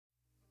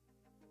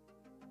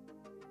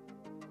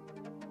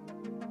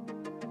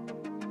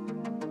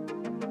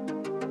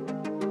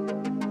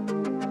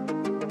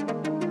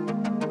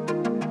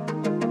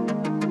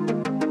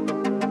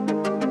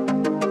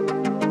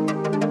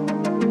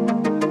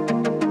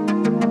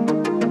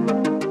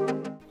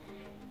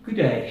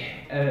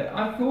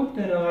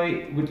thought that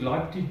I would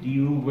like to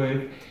deal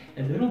with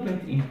a little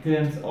bit in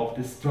terms of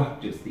the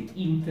structures, the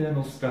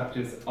internal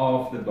structures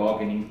of the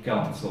Bargaining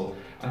Council.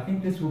 I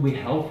think this will be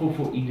helpful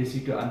for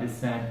industry to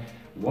understand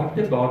what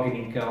the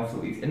Bargaining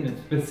Council is and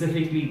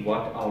specifically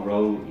what our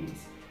role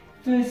is.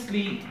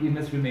 Firstly, we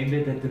must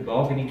remember that the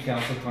Bargaining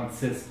Council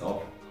consists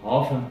of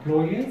half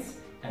employers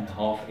and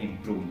half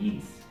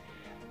employees.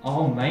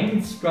 Our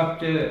main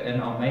structure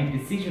and our main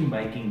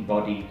decision-making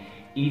body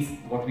is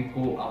what we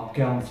call our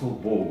council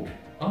board.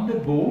 On the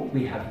board,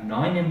 we have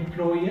 9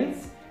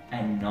 employers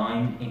and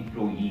 9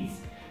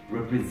 employees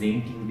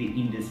representing the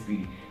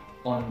industry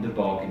on the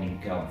Bargaining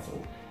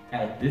Council.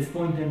 At this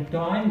point in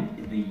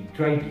time, the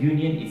trade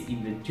union is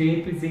in the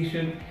chair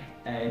position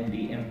and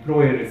the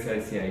employer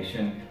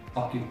association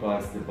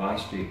occupies the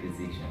vice chair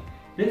position.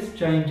 This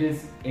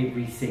changes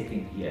every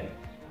second year.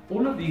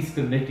 All of these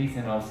committees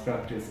and our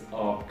structures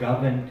are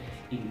governed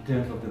in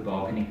terms of the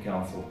Bargaining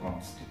Council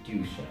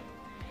constitution.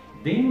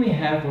 Then we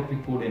have what we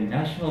call a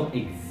National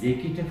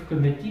Executive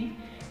Committee,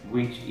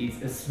 which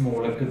is a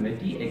smaller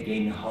committee,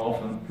 again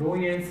half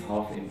employers,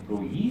 half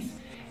employees,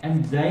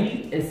 and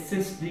they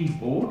assist the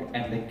board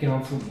and the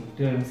council in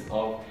terms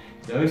of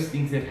those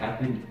things that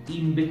happen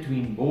in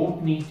between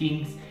board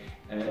meetings,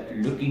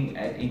 looking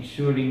at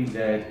ensuring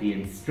that the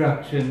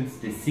instructions,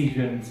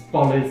 decisions,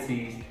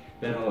 policies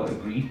that are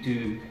agreed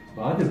to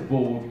by the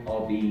board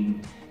are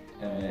being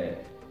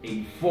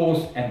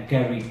enforced and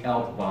carried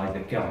out by the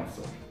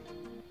council.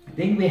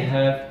 Then we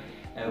have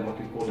what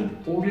we call an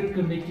audit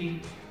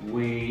committee,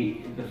 where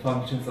the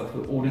functions of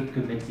the audit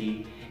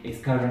committee is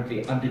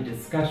currently under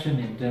discussion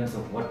in terms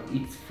of what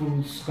its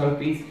full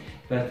scope is,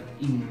 but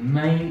in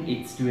main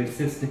it's to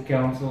assist the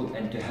council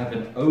and to have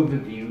an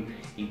overview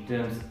in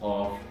terms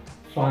of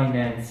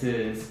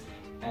finances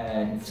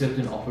and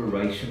certain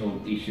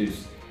operational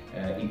issues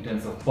in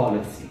terms of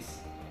policies.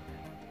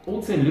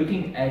 Also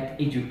looking at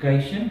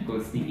education,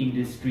 because the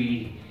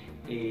industry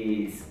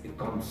is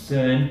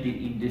concerned, the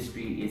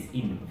industry is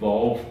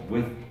involved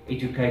with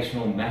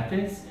educational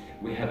matters.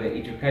 We have an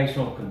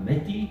educational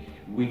committee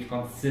which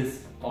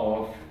consists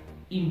of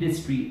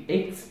industry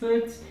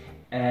experts,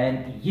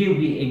 and here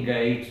we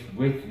engage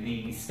with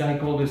the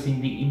stakeholders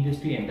in the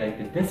industry and they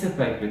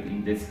participate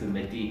within this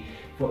committee.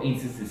 For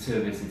instance, the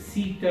services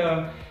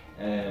CETA,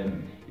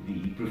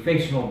 the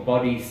professional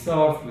body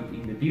SARS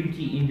within the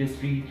beauty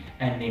industry,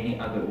 and many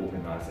other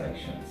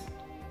organizations.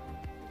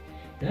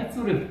 That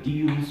sort of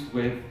deals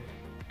with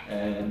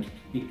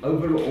the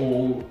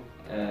overall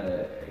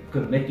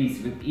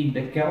committees within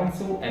the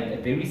council, and a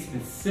very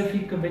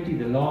specific committee,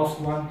 the last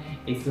one,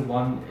 is the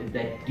one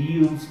that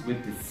deals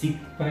with the sick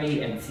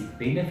pay and sick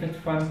benefit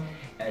fund,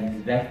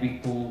 and that we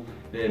call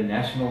the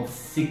National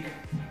Sick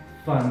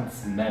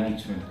Funds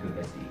Management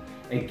Committee.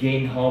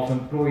 Again, half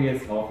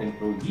employers, half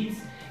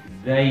employees.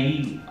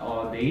 They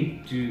are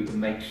there to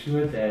make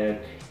sure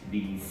that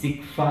the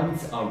sick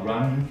funds are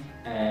run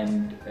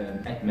and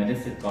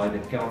administered by the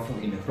council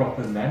in a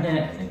proper manner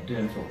and in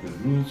terms of the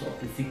rules of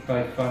the sick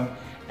pay fund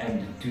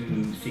and the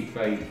 2 sick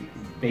pay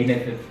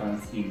benefit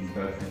funds in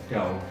both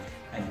Natal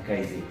and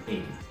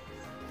KZN.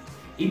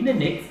 In the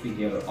next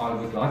video, I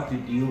would like to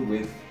deal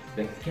with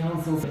the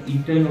council's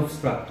internal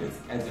structures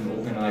as an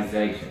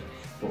organization.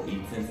 For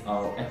instance,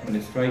 our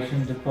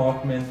administration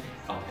department,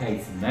 our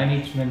case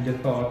management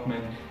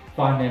department,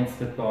 finance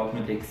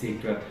department,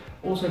 etc.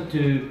 Also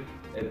to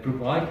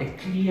provide a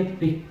clear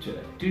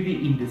picture to the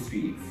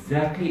industry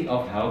exactly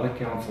of how the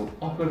council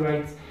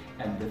operates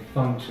and the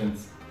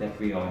functions that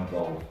we are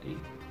involved in.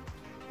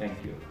 Thank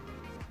you.